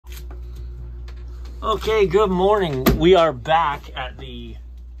Okay, good morning. We are back at the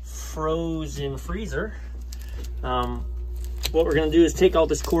frozen freezer. What we're gonna do is take all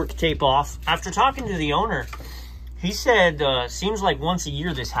this cork tape off. After talking to the owner, he said, seems like once a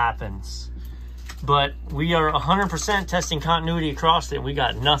year this happens, but we are 100% testing continuity across it and we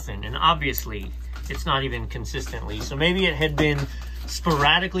got nothing. And obviously it's not even consistently. So maybe it had been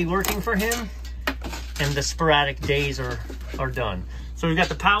sporadically working for him and the sporadic days are done. So we've got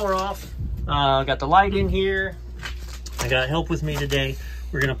the power off. Got the light in here. I got help with me today.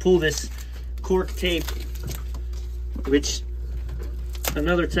 We're gonna pull this cork tape, which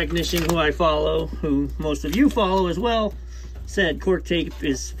another technician who I follow, who most of you follow as well, said cork tape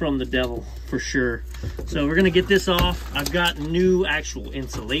is from the devil for sure. So we're gonna get this off. I've got new actual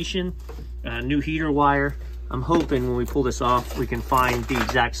insulation, new heater wire. I'm hoping when we pull this off, we can find the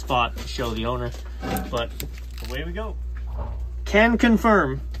exact spot to show the owner, but away we go. Can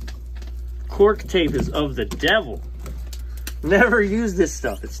confirm cork tape is of the devil. Never use this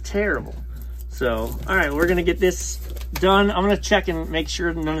stuff, it's terrible. So, all right, we're gonna get this done. I'm gonna check and make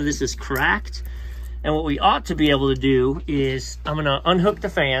sure none of this is cracked. And what we ought to be able to do is, I'm gonna unhook the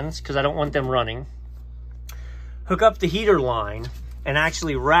fans because I don't want them running. Hook up the heater line and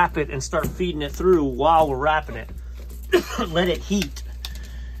actually wrap it and start feeding it through while we're wrapping it. Let it heat.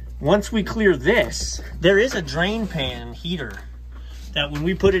 Once we clear this, there is a drain pan heater that when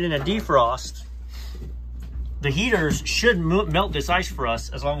we put it in a defrost, the heaters should melt this ice for us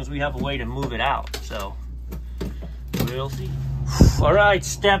as long as we have a way to move it out. So we'll see. All right,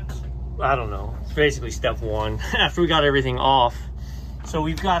 I don't know, it's basically step one after we got everything off. So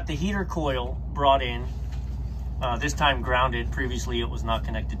we've got the heater coil brought in, this time grounded. Previously it was not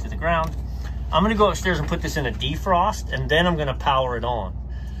connected to the ground. I'm gonna go upstairs and put this in a defrost and then I'm gonna power it on.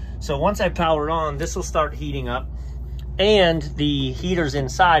 So once I power it on, this will start heating up and the heaters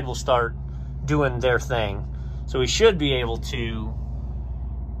inside will start doing their thing. So we should be able to,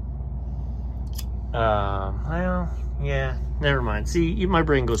 well, yeah, never mind. See, my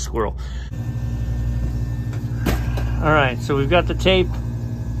brain goes squirrel. All right, so we've got the tape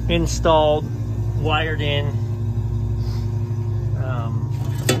installed, wired in.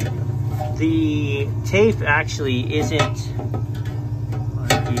 The tape actually isn't,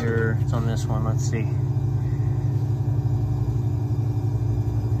 here, it's on this one, let's see.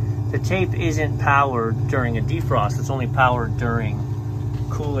 The tape isn't powered during a defrost, it's only powered during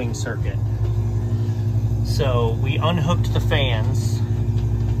cooling circuit. So we unhooked the fans,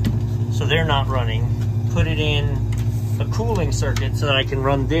 so they're not running, put it in a cooling circuit so that I can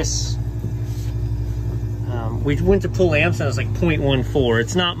run this. We went to pull amps and it was like 0.14.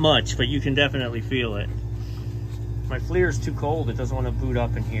 It's not much, but you can definitely feel it. My FLIR is too cold, it doesn't want to boot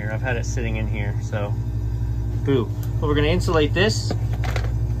up in here. I've had it sitting in here, so boo. But we're gonna insulate this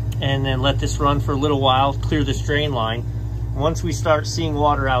and then let this run for a little while, clear this drain line. Once we start seeing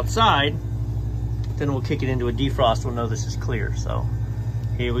water outside, then we'll kick it into a defrost. We'll know this is clear. So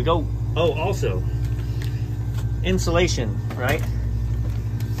here we go. Oh, also, insulation, right?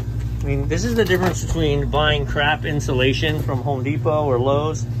 I mean, this is the difference between buying crap insulation from Home Depot or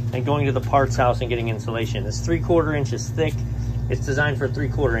Lowe's and going to the parts house and getting insulation. It's 3/4 inches thick. It's designed for a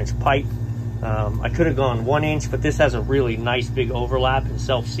 3/4 inch pipe. I could have gone 1 inch, but this has a really nice big overlap and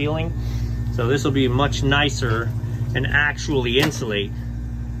self-sealing. So this will be much nicer and actually insulate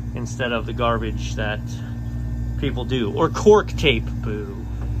instead of the garbage that people do. Or cork tape, boo.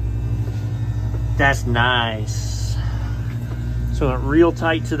 That's nice. So real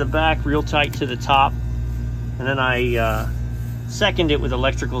tight to the back, real tight to the top. And then I second it with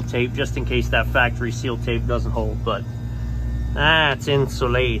electrical tape just in case that factory seal tape doesn't hold, but that's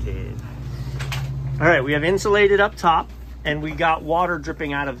insulated. All right, we have insulated up top and we got water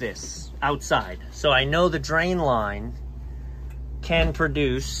dripping out of this outside. So I know the drain line can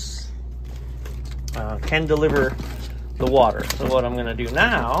produce, can deliver the water. So what I'm gonna do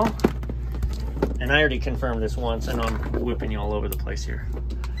now, and I already confirmed this once, I know I'm whipping you all over the place here.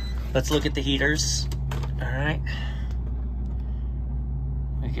 Let's look at the heaters. All right.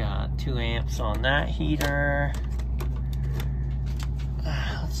 We got 2 amps on that heater.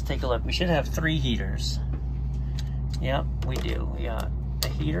 Let's take a look. We should have 3 heaters. Yep, we do. We got a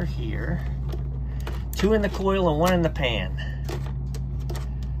heater here, 2 in the coil and 1 in the pan.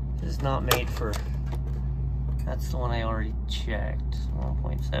 This is not made for, that's the one I already checked.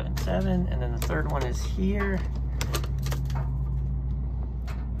 1.77, and then the third one is here.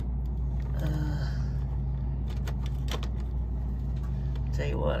 Tell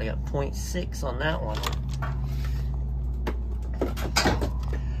you what, I got 0.6 on that one.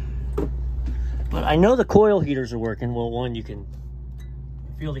 But I know the coil heaters are working. Well, one, you can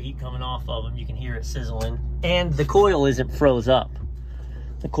Feel the heat coming off of them. You can hear it sizzling. And the coil isn't froze up.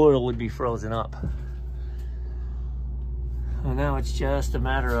 The coil would be frozen up. So now it's just a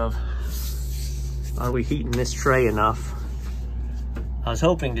matter of, are we heating this tray enough? I was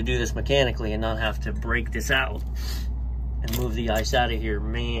hoping to do this mechanically and not have to break this out and move the ice out of here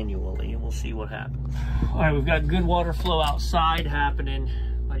manually, and we'll see what happens. All right, we've got good water flow outside happening,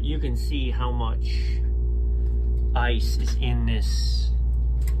 but you can see how much ice is in this.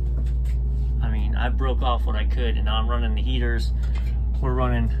 I mean, I broke off what I could, and now I'm running the heaters. We're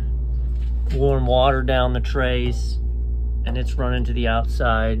running warm water down the trays, and it's running to the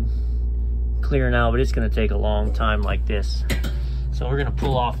outside, clearing out, but it's gonna take a long time like this. So we're gonna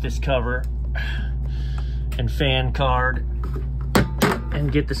pull off this cover and fan card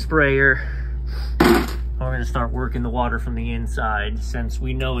and get the sprayer. And we're gonna start working the water from the inside since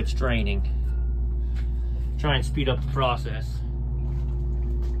we know it's draining. Try and speed up the process.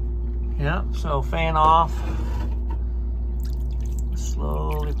 Yeah, so fan off.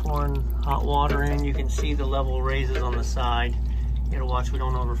 Slowly pouring hot water in. You can see the level raises on the side. You gotta watch we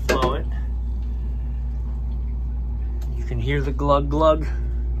don't overflow it. You can hear the glug glug.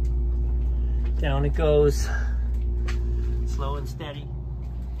 Down it goes. Slow and steady.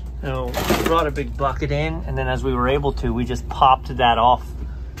 So we brought a big bucket in, and then as we were able to, we just popped that off,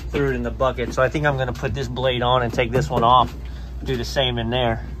 threw it in the bucket. So I think I'm gonna put this blade on and take this one off, do the same in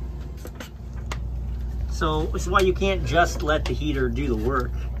there. So this is why you can't just let the heater do the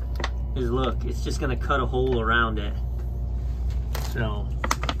work. Is look, it's just gonna cut a hole around it. So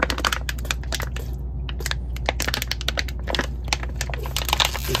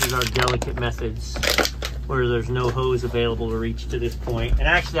this is our delicate methods where there's no hose available to reach to this point. And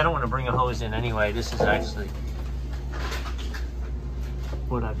actually, I don't want to bring a hose in anyway. This is actually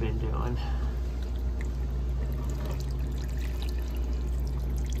what I've been doing.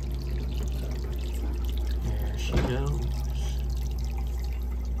 There she goes.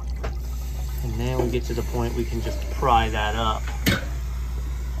 And then we get to the point we can just pry that up.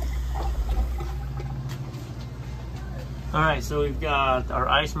 All right, so we've got our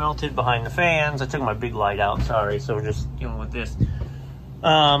ice melted behind the fans. I took my big light out, sorry, so we're just dealing with this.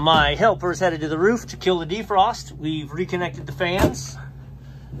 My helper's headed to the roof to kill the defrost. We've reconnected the fans.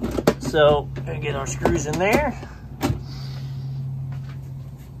 So, gonna get our screws in there.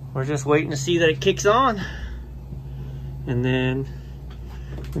 We're just waiting to see that it kicks on. And then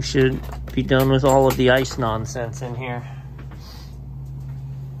we should be done with all of the ice nonsense in here.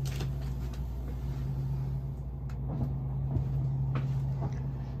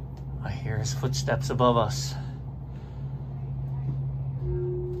 His footsteps above us.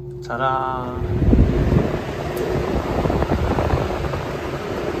 Ta-da!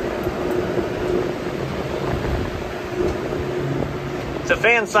 The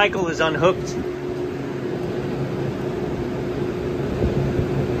fan cycle is unhooked.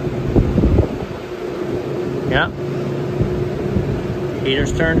 Yeah.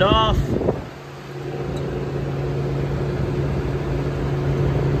 Heater's turned off.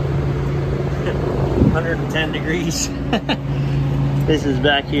 110 degrees. This is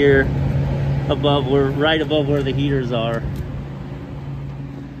back here above, we're right above where the heaters are.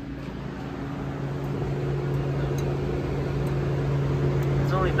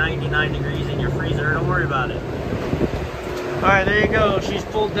 It's only 99 degrees in your freezer, don't worry about it. All right, there you go. She's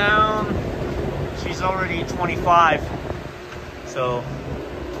pulled down. She's already 25. So,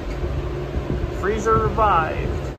 freezer revived.